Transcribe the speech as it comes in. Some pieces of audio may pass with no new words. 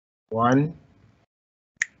One.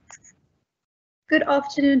 Good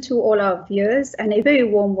afternoon to all our viewers and a very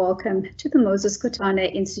warm welcome to the Moses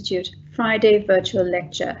Kotane Institute Friday virtual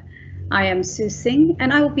lecture. I am Sue Singh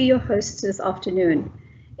and I will be your host this afternoon.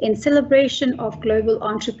 In celebration of Global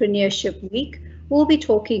Entrepreneurship Week, we'll be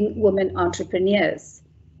talking women entrepreneurs.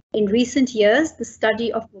 In recent years, the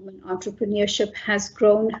study of women entrepreneurship has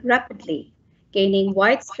grown rapidly, gaining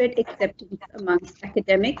widespread acceptance amongst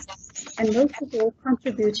academics and most of all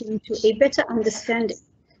contributing to a better understanding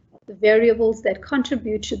the variables that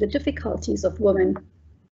contribute to the difficulties of women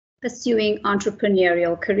pursuing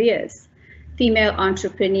entrepreneurial careers. Female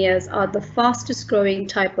entrepreneurs are the fastest growing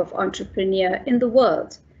type of entrepreneur in the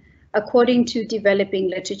world. According to developing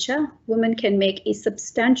literature, women can make a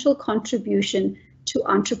substantial contribution to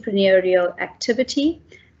entrepreneurial activity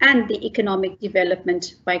and the economic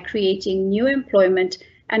development by creating new employment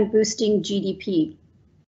and boosting GDP,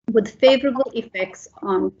 with favorable effects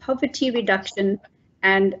on poverty reduction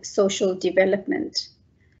and social development.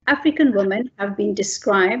 African women have been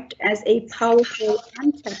described as a powerful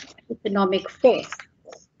untapped economic force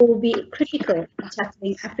who will be critical in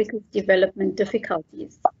tackling Africa's development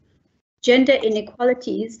difficulties. Gender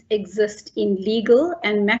inequalities exist in legal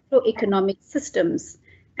and macroeconomic systems,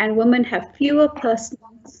 and women have fewer personal,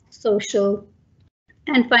 social,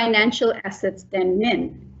 and financial assets than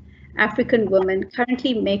men. African women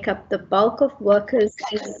currently make up the bulk of workers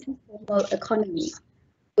in the informal economy,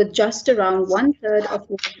 with just around 1/3 of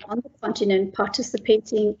women on the continent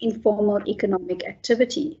participating in formal economic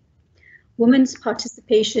activity. Women's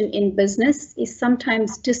participation in business is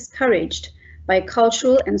sometimes discouraged by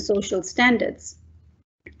cultural and social standards,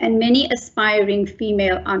 and many aspiring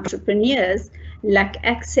female entrepreneurs lack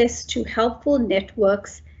access to helpful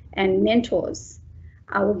networks and mentors.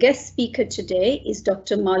 Our guest speaker today is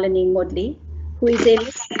Dr. Malini Modli, who is a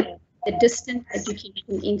lecturer at the Distant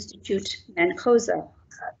Education Institute, Manxhosa.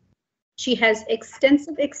 She has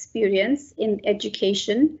extensive experience in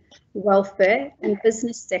education, welfare, and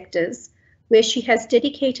business sectors, where she has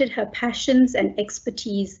dedicated her passions and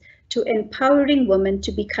expertise to empowering women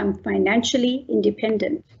to become financially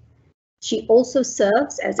independent. She also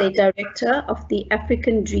serves as a director of the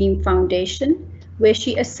African Dream Foundation, where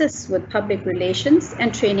she assists with public relations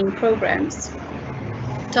and training programs.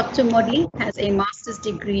 Dr. Modli has a master's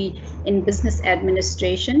degree in business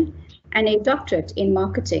administration and a doctorate in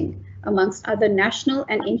marketing, amongst other national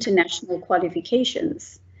and international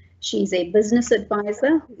qualifications. She is a business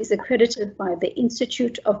advisor who is accredited by the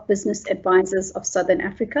Institute of Business Advisors of Southern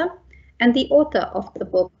Africa and the author of the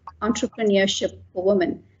book Entrepreneurship for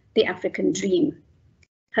Women, The African Dream.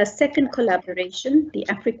 Her second collaboration, The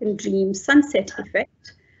African Dream Sunset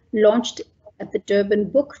Effect, launched at the Durban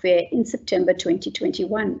Book Fair in September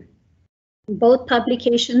 2021. Both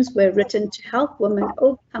publications were written to help women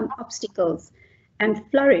overcome obstacles and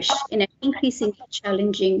flourish in an increasingly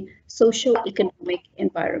challenging socio-economic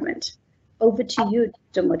environment. Over to you,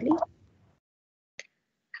 Dr. Modli.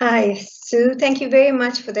 Hi, Sue. Thank you very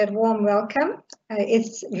much for that warm welcome.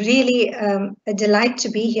 It's really a delight to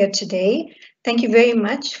be here today. Thank you very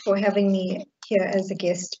much for having me here as a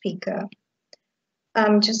guest speaker.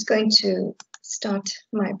 I'm just going to start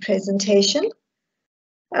my presentation.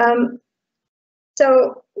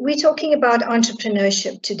 So we're talking about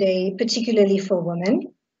entrepreneurship today, particularly for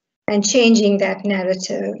women, and changing that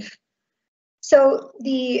narrative. So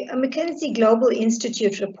the McKinsey Global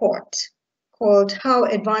Institute report called How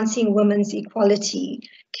Advancing Women's Equality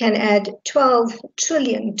Can Add 12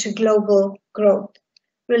 trillion to Global Growth,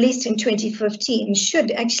 released in 2015,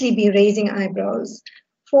 should actually be raising eyebrows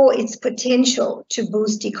for its potential to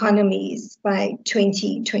boost economies by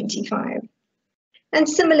 2025. And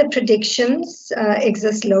similar predictions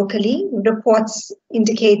exist locally. Reports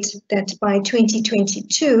indicate that by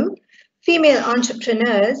 2022, female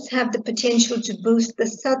entrepreneurs have the potential to boost the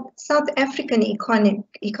South African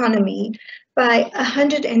economy by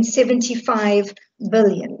 175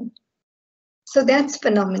 billion. So that's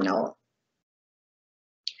phenomenal.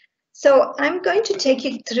 So I'm going to take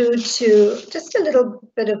you through to just a little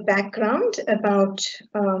bit of background about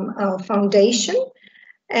our foundation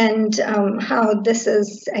and how this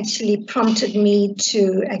has actually prompted me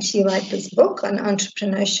to actually write this book on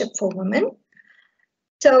entrepreneurship for women.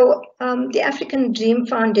 So the African Dream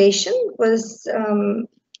Foundation was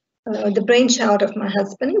the brainchild of my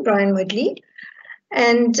husband, Brian Modli,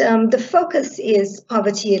 and the focus is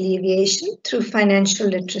poverty alleviation through financial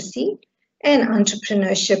literacy and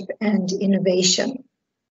entrepreneurship and innovation.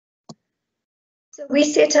 So we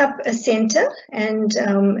set up a center, and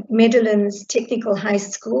Meadowlands Technical High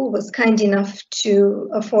School was kind enough to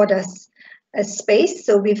afford us a space.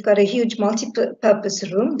 So we've got a huge multi-purpose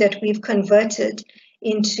room that we've converted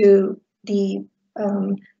into the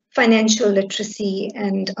Financial Literacy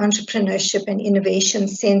and Entrepreneurship and Innovation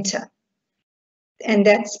Center. And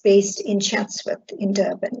that's based in Chatsworth in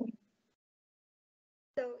Durban.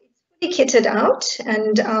 So it's fully kitted out,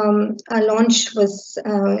 and our launch was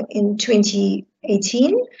in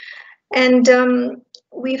 2018. And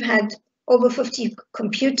we've had over 50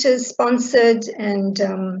 computers sponsored,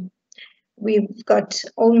 and we've got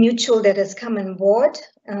Old Mutual that has come on board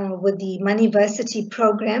with the Moneyversity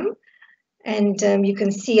program. And you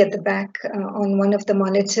can see at the back on one of the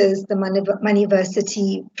monitors, the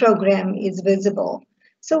Moneyversity program is visible.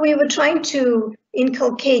 So we were trying to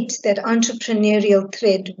inculcate that entrepreneurial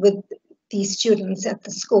thread with these students at the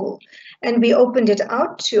school. And we opened it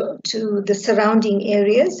out to the surrounding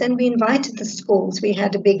areas, and we invited the schools. We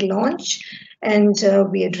had a big launch, and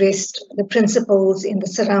we addressed the principals in the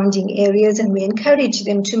surrounding areas, and we encouraged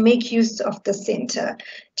them to make use of the center,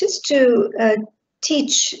 just to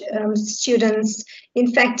teach students.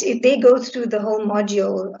 In fact, if they go through the whole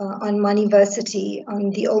module on Moneyversity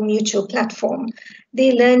on the Old Mutual platform,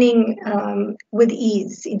 they're learning with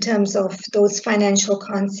ease in terms of those financial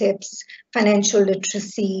concepts, financial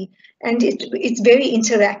literacy, and it's very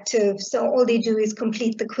interactive. So all they do is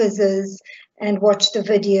complete the quizzes and watch the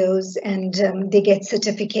videos, and they get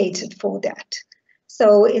certificated for that.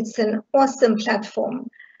 So it's an awesome platform.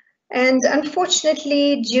 And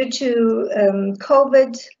unfortunately, due to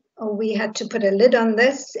COVID, we had to put a lid on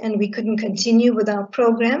this, and we couldn't continue with our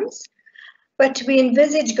programs. But we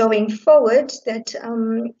envisage going forward that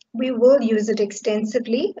we will use it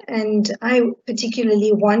extensively. And I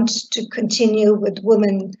particularly want to continue with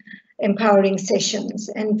women empowering sessions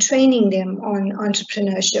and training them on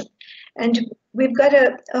entrepreneurship. And we've got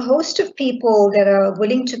a host of people that are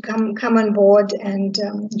willing to come on board and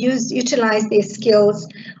utilize their skills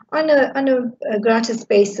on a gratis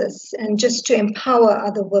basis, and just to empower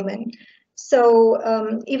other women. So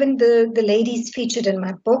even the ladies featured in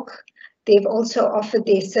my book, they've also offered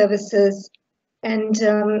their services, and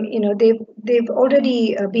they've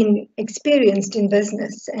already been experienced in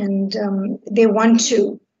business, and they want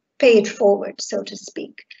to pay it forward, so to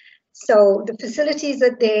speak. So the facilities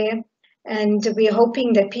are there, and we're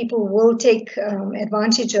hoping that people will take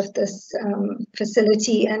advantage of this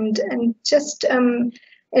facility and just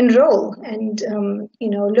enroll, and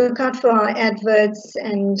look out for our adverts,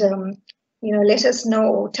 and let us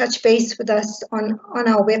know, touch base with us on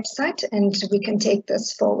our website, and we can take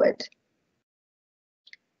this forward.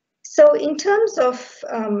 So in terms of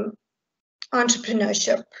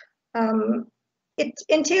entrepreneurship, it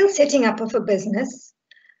entails setting up of a business.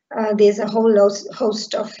 There's a whole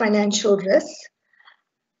host of financial risks,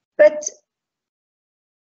 but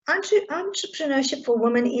entrepreneurship for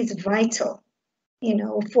women is vital,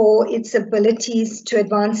 for its abilities to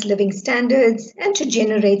advance living standards and to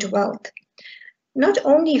generate wealth, not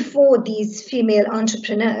only for these female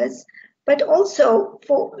entrepreneurs, but also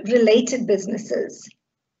for related businesses.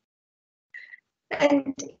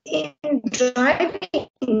 And in driving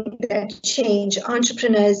that change,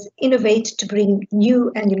 entrepreneurs innovate to bring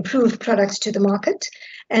new and improved products to the market.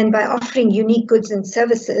 And by offering unique goods and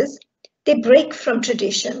services, they break from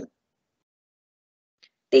tradition.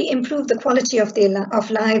 They improve the quality of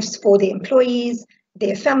lives for their employees,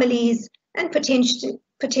 their families, and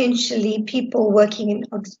potentially people working in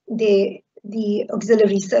the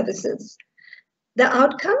auxiliary services. The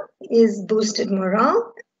outcome is boosted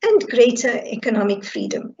morale and greater economic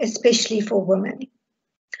freedom, especially for women.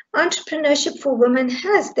 Entrepreneurship for women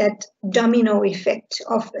has that domino effect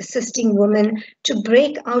of assisting women to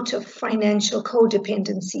break out of financial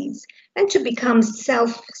codependencies and to become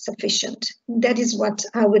self-sufficient. That is what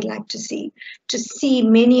I would like to see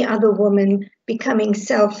many other women becoming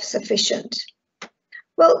self-sufficient.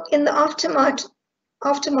 Well, in the aftermath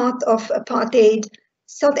of apartheid,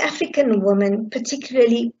 South African women,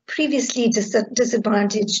 particularly previously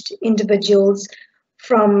disadvantaged individuals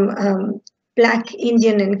from Black,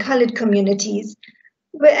 Indian, and colored communities,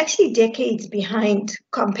 were actually decades behind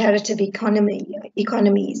comparative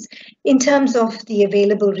economies in terms of the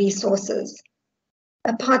available resources.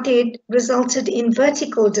 Apartheid resulted in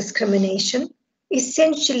vertical discrimination,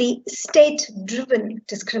 essentially state-driven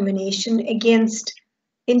discrimination against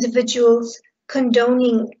individuals,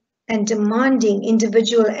 condoning and demanding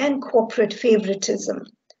individual and corporate favoritism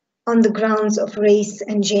on the grounds of race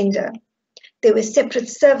and gender. There were separate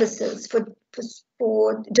services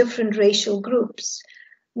for different racial groups,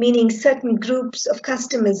 meaning certain groups of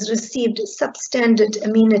customers received substandard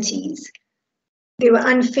amenities. There were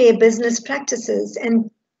unfair business practices, and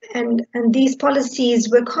these policies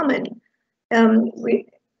were common.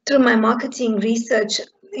 through my marketing research,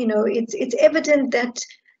 it's evident that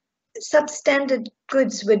substandard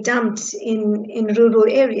goods were dumped in rural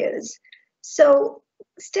areas. So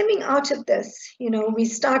stemming out of this, we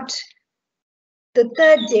start the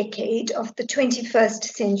third decade of the 21st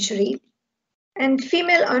century, and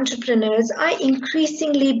female entrepreneurs are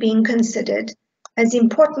increasingly being considered as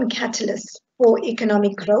important catalysts for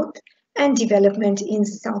economic growth and development in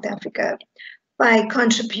South Africa by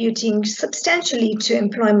contributing substantially to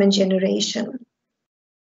employment generation.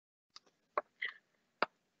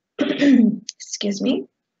 Excuse me.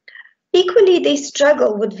 Equally, they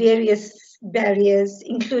struggle with various barriers,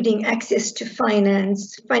 including access to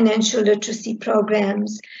finance, financial literacy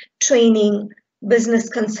programs, training, business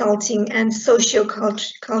consulting, and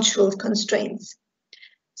socio-cultural constraints.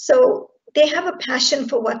 So they have a passion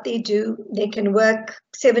for what they do. They can work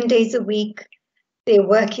 7 days a week. Their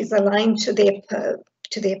work is aligned to their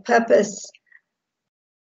purpose.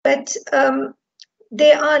 But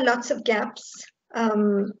there are lots of gaps.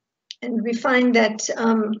 And we find that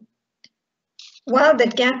while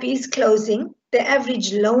that gap is closing, the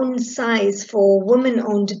average loan size for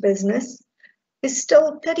women-owned business is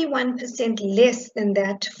still 31% less than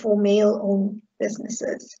that for male-owned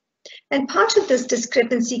businesses. And part of this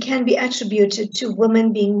discrepancy can be attributed to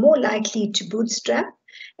women being more likely to bootstrap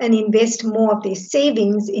and invest more of their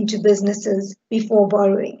savings into businesses before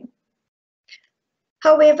borrowing.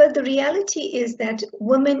 However, the reality is that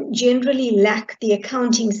women generally lack the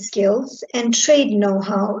accounting skills and trade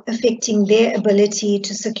know-how affecting their ability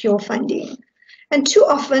to secure funding. And too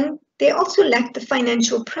often, they also lack the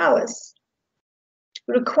financial prowess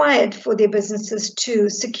required for their businesses to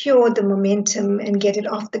secure the momentum and get it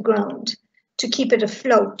off the ground, to keep it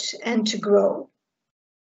afloat and to grow.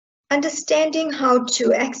 Understanding how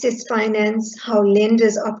to access finance, how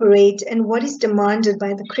lenders operate, and what is demanded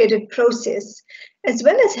by the credit process, as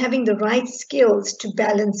well as having the right skills to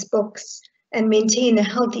balance books and maintain a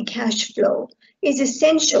healthy cash flow, is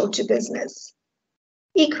essential to business.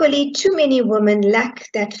 Equally, too many women lack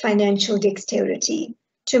that financial dexterity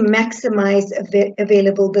to maximize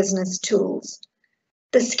available business tools.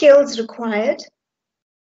 The skills required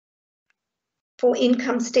for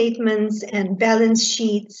income statements and balance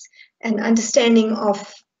sheets and understanding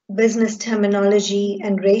of business terminology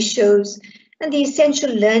and ratios, and the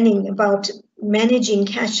essential learning about managing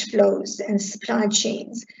cash flows and supply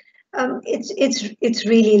chains, it's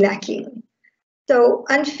really lacking. So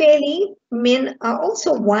unfairly, men are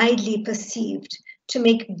also widely perceived to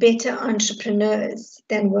make better entrepreneurs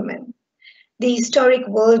than women. The historic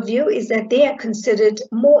worldview is that they are considered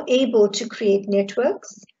more able to create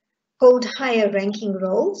networks, hold higher ranking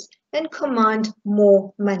roles, and command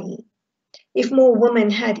more money. If more women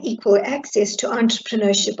had equal access to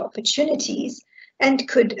entrepreneurship opportunities and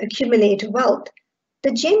could accumulate wealth,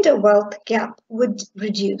 the gender wealth gap would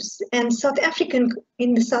reduce. And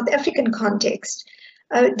in the South African context,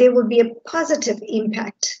 there would be a positive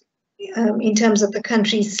impact in terms of the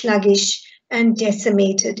country's sluggish and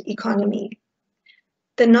decimated economy.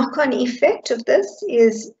 The knock-on effect of this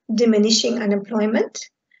is diminishing unemployment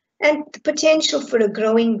and the potential for a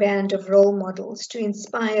growing band of role models to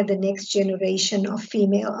inspire the next generation of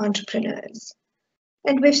female entrepreneurs.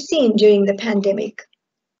 And we've seen during the pandemic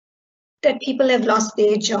that people have lost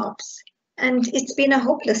their jobs, and it's been a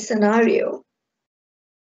hopeless scenario.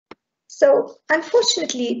 So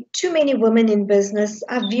unfortunately, too many women in business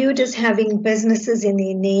are viewed as having businesses in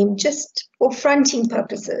their name just for fronting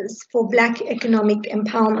purposes, for Black economic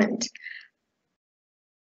empowerment.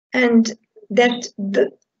 And that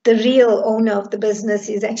the real owner of the business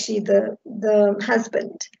is actually the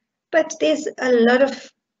husband. But there's a lot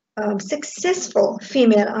of successful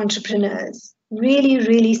female entrepreneurs, really,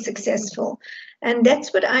 really successful. And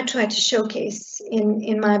that's what I try to showcase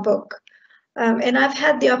in my book. And I've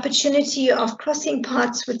had the opportunity of crossing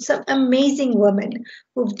paths with some amazing women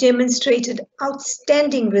who've demonstrated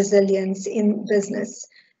outstanding resilience in business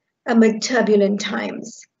amid turbulent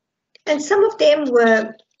times. And some of them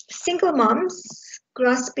were single moms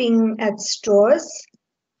grasping at straws.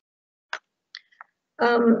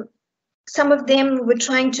 Some of them were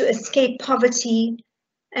trying to escape poverty,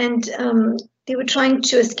 and they were trying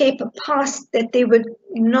to escape a past that they would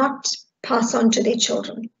not pass on to their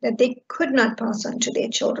children, that they could not pass on to their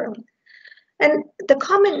children. And the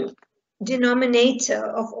common denominator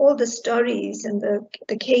of all the stories and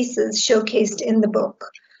the cases showcased in the book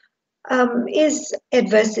is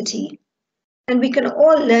adversity. And we can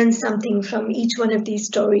all learn something from each one of these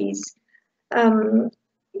stories. There's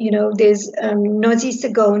Nozi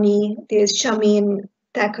Sagoni, there's Shamin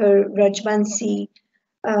Thakur Rajbansi,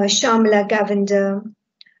 Shamla Govender,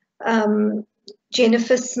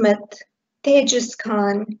 Jennifer Smith, Tejas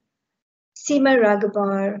Khan, Seema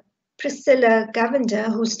Raghabar, Priscilla Govender,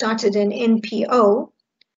 who started an NPO,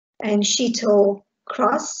 and Sheetal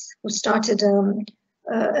Cross, who started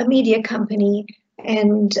a media company,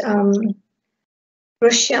 and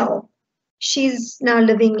Rochelle. She's now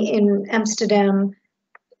living in Amsterdam.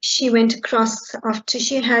 She went across after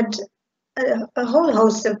she had a whole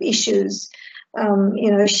host of issues.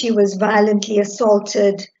 She was violently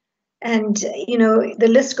assaulted, and the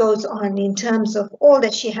list goes on in terms of all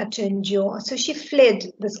that she had to endure. So she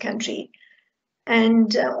fled this country,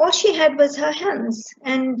 and all she had was her hands.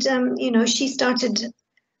 And she started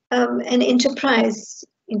an enterprise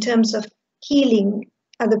in terms of healing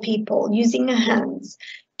other people using her hands,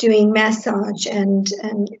 doing massage and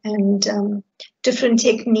different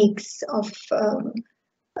techniques of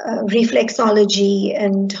reflexology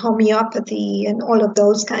and homeopathy and all of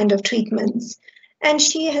those kind of treatments. And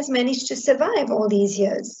she has managed to survive all these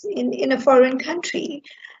years in a foreign country.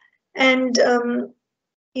 And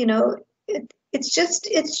it's just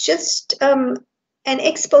an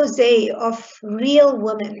expose of real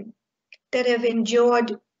women that have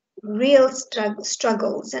endured real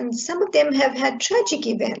struggles, and some of them have had tragic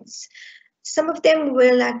events. Some of them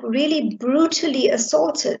were like really brutally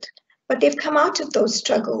assaulted, but they've come out of those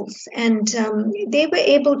struggles, and they were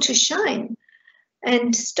able to shine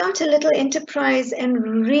and start a little enterprise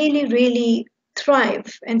and really, really thrive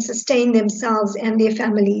and sustain themselves and their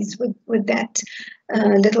families with that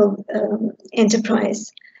little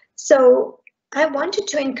enterprise. So I wanted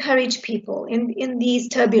to encourage people in these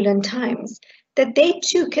turbulent times that they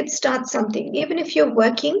too could start something. Even if you're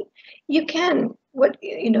working, you can.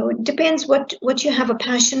 It depends what you have a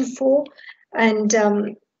passion for. And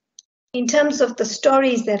in terms of the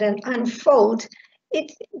stories that unfold,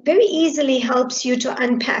 it very easily helps you to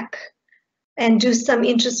unpack and do some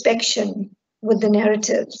introspection with the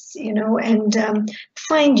narratives, and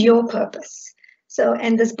find your purpose. So,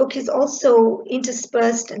 and this book is also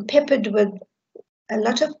interspersed and peppered with a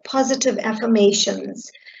lot of positive affirmations.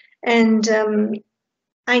 And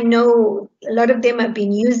I know a lot of them have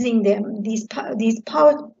been using them. These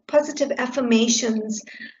positive affirmations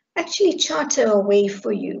actually charter a way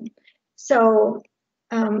for you. So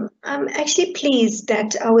I'm actually pleased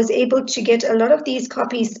that I was able to get a lot of these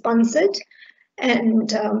copies sponsored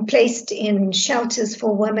and placed in shelters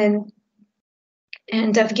for women.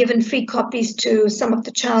 And I've given free copies to some of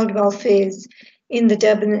the child welfares in the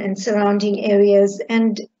Durban and surrounding areas.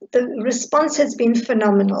 And the response has been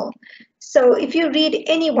phenomenal. So if you read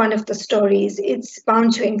any one of the stories, it's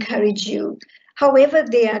bound to encourage you. However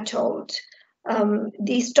they are told,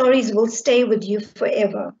 these stories will stay with you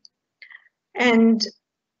forever. And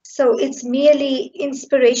so it's merely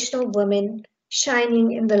inspirational women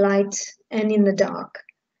shining in the light and in the dark.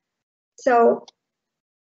 So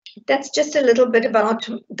that's just a little bit about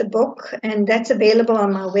the book, and that's available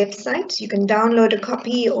on my website. You can download a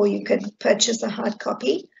copy or you could purchase a hard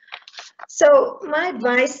copy. So my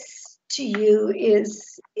advice to you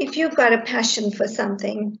is, if you've got a passion for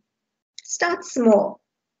something, start small,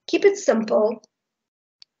 keep it simple,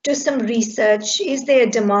 do some research. Is there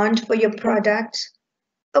a demand for your product?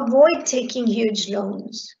 Avoid taking huge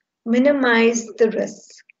loans, minimize the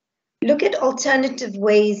risks. Look at alternative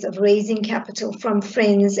ways of raising capital from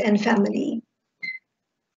friends and family.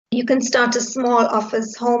 You can start a small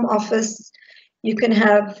office, home office. You can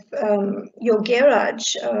have your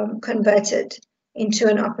garage converted into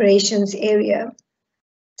an operations area.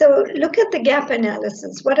 So look at the gap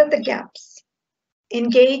analysis. What are the gaps?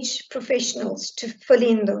 Engage professionals to fill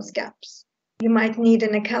in those gaps. You might need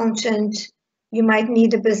an accountant. You might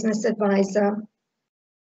need a business advisor.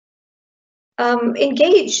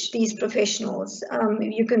 Engage these professionals.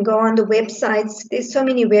 You can go on the websites. There's so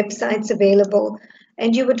many websites available,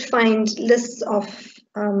 and you would find lists of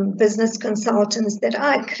business consultants that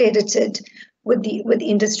are accredited with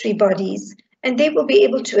industry bodies, and they will be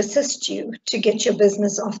able to assist you to get your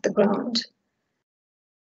business off the ground.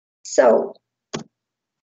 So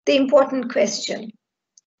the important question,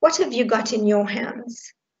 what have you got in your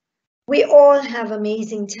hands? We all have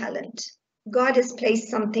amazing talent. God has placed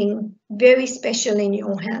something very special in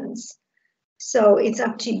your hands. So it's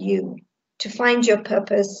up to you to find your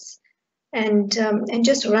purpose and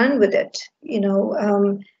just run with it.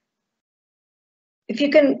 If you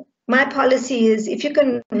can, my policy is, if you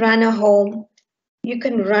can run a home, you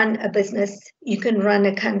can run a business, you can run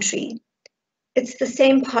a country. It's the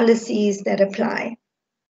same policies that apply.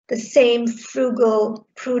 The same frugal,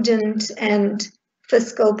 prudent, and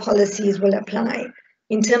fiscal policies will apply.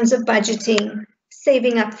 In terms of budgeting,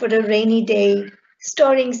 saving up for a rainy day,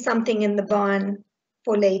 storing something in the barn,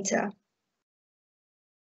 for later.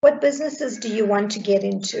 What businesses do you want to get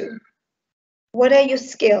into? What are your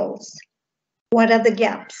skills? What are the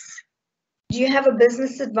gaps? Do you have a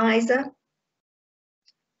business advisor?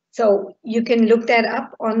 So you can look that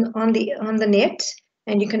up on the net,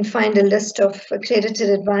 and you can find a list of accredited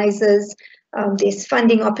advisors. There's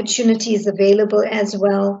funding opportunities available as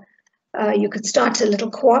well. You could start a little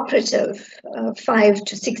cooperative. 5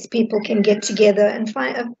 to 6 people can get together and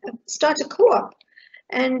start a co-op,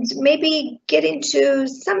 and maybe get into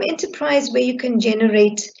some enterprise where you can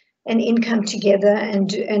generate an income together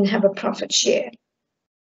and have a profit share.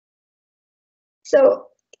 So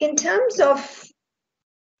in terms of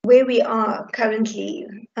where we are currently,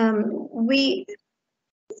 we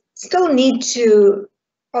still need to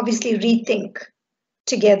obviously rethink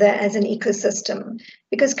together as an ecosystem,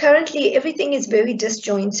 because currently everything is very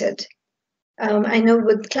disjointed. I know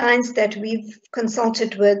with clients that we've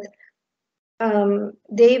consulted with,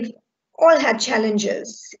 they've all had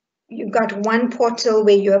challenges. You've got one portal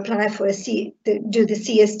where you apply for do the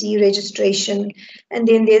CSD registration, and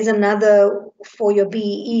then there's another for your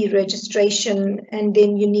BEE registration, and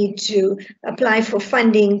then you need to apply for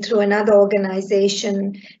funding through another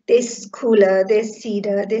organization. There's Kula, there's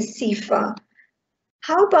CEDA, there's CIFA.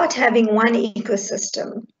 How about having one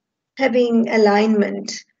ecosystem, having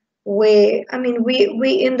alignment where, I mean,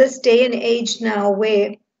 we in this day and age now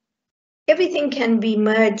where everything can be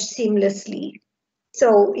merged seamlessly.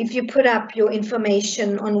 So if you put up your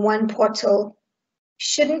information on one portal,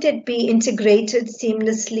 shouldn't it be integrated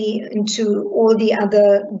seamlessly into all the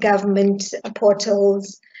other government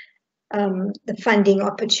portals, the funding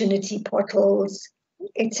opportunity portals,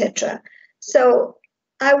 etc.? So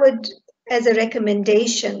I would, as a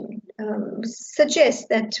recommendation, suggest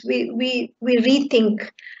that we rethink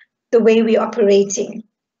the way we're operating.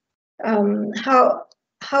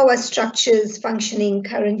 How are structures functioning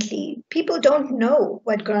currently? People don't know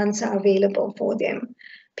what grants are available for them.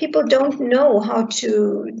 People don't know how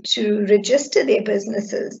to register their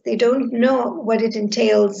businesses. They don't know what it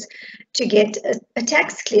entails to get a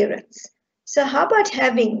tax clearance. So how about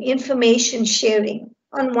having information sharing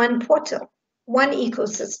on one portal, one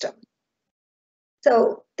ecosystem?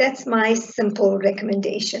 So that's my simple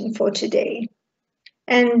recommendation for today.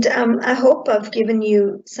 And I hope I've given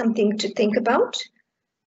you something to think about.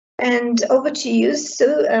 And over to you,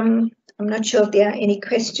 Sue. I'm not sure if there are any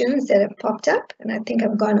questions that have popped up, and I think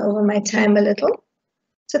I've gone over my time a little.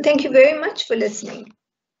 So thank you very much for listening.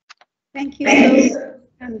 Thank you,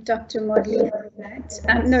 Dr. Modley, for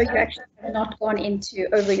that. No, you actually have not gone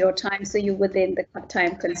over your time, so you're within the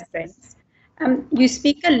time constraints. You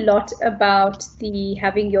speak a lot about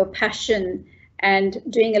having your passion and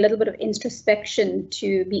doing a little bit of introspection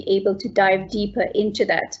to be able to dive deeper into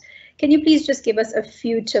that. Can you please just give us a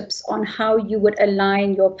few tips on how you would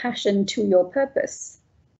align your passion to your purpose?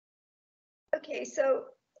 Okay, so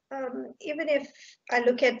even if I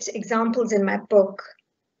look at examples in my book,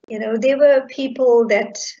 you know, there were people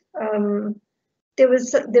that, there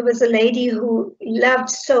was a lady who loved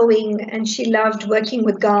sewing and she loved working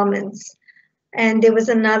with garments. And there was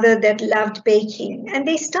another that loved baking, and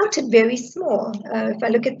they started very small. If I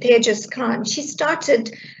look at Tejas Khan, she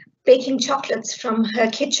started baking chocolates from her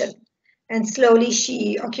kitchen. And slowly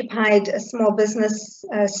she occupied a small business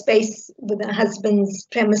space with her husband's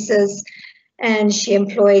premises, and she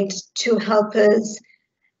employed 2 helpers.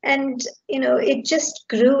 And, you know, it just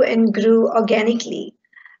grew and grew organically.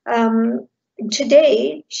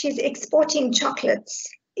 Today, she's exporting chocolates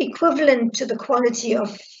equivalent to the quality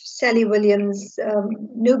of Sally Williams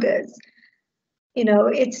nougats. You know,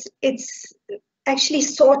 it's actually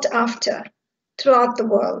sought after throughout the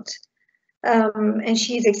world. And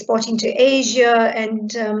she's exporting to Asia,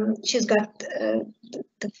 and she's got the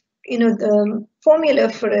formula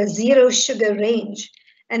for a 0 sugar range,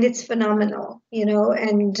 and it's phenomenal, you know,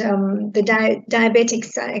 and the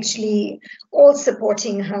diabetics are actually all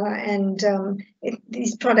supporting her, and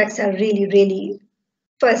these products are really, really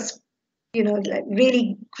first, you know, like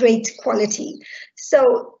really great quality.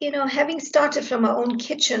 So, you know, having started from our own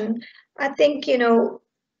kitchen, I think, you know,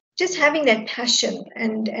 just having that passion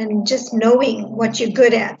and just knowing what you're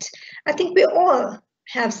good at. I think we all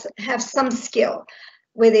have some skill,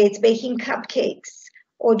 whether it's baking cupcakes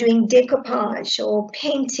or doing decoupage or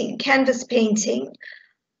painting, canvas painting,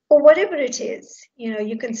 or whatever it is. You know,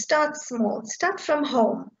 you can start small, start from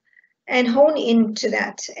home and hone into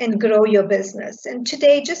that and grow your business. And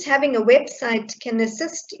today, just having a website can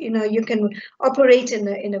assist. You know, you can operate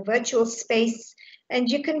in a virtual space, and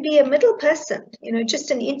you can be a middle person, you know,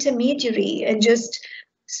 just an intermediary, and just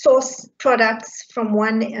source products from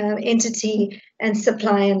one entity and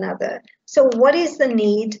supply another. So what is the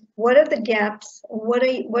need? What are the gaps?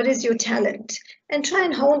 What is your talent? And try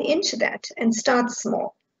and hone into that and start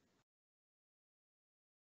small.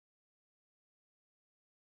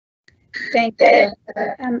 Thank you.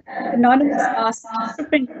 Anonymous asks,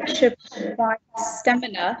 entrepreneurship provides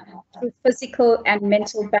stamina through physical and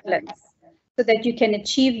mental balance so that you can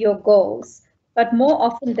achieve your goals. But more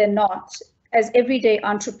often than not, as everyday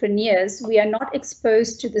entrepreneurs, we are not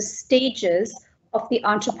exposed to the stages of the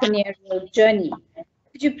entrepreneurial journey.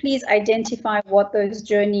 Could you please identify what those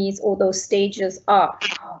journeys or those stages are?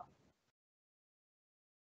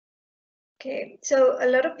 Okay, so a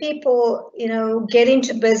lot of people, get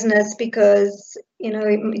into business because,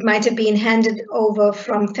 it might have been handed over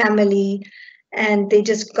from family and they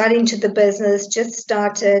just got into the business, just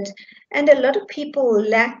started. And a lot of people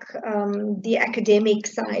lack the academic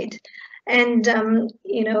side. And,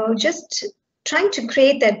 just trying to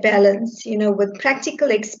create that balance, with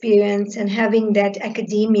practical experience and having that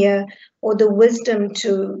academia or the wisdom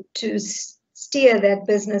to steer that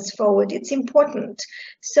business forward. It's important.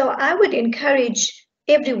 So I would encourage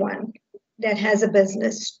everyone that has a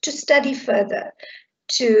business to study further,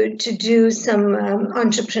 to do some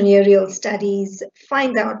entrepreneurial studies,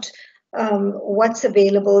 find out what's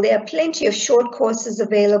available. There are plenty of short courses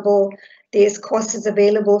available. There's courses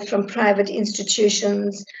available from private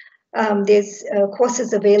institutions. There's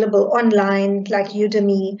courses available online like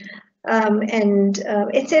Udemy. And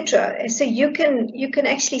etc. So you can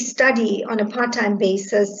actually study on a part-time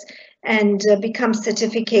basis and become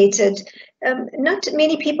certificated. Not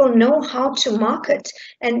many people know how to market,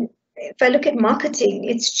 and if I look at marketing,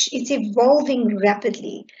 it's evolving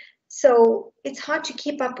rapidly, so it's hard to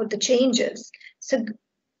keep up with the changes. So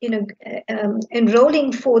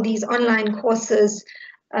enrolling for these online courses.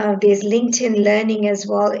 There's LinkedIn Learning as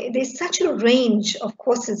well. There's such a range of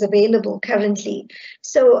courses available currently.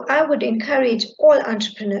 So I would encourage all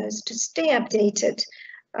entrepreneurs to stay updated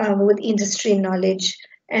with industry knowledge.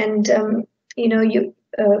 And,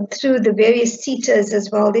 through the various CETAs as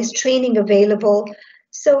well, there's training available.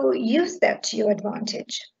 So use that to your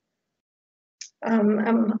advantage.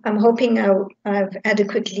 I'm hoping I've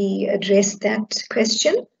adequately addressed that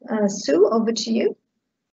question. Sue, over to you.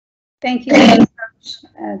 Thank you very much,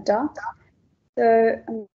 Doc. So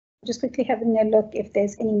I'm just quickly having a look if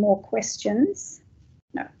there's any more questions.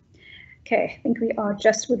 No. Okay, I think we are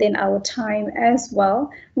just within our time as well.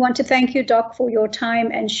 We want to thank you, Doc, for your time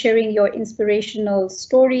and sharing your inspirational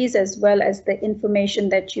stories as well as the information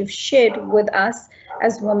that you've shared with us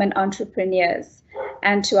as women entrepreneurs.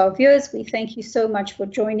 And to our viewers, we thank you so much for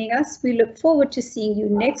joining us. We look forward to seeing you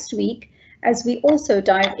next week as we also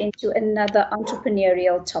dive into another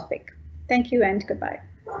entrepreneurial topic. Thank you and goodbye.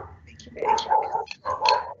 Thank you very much.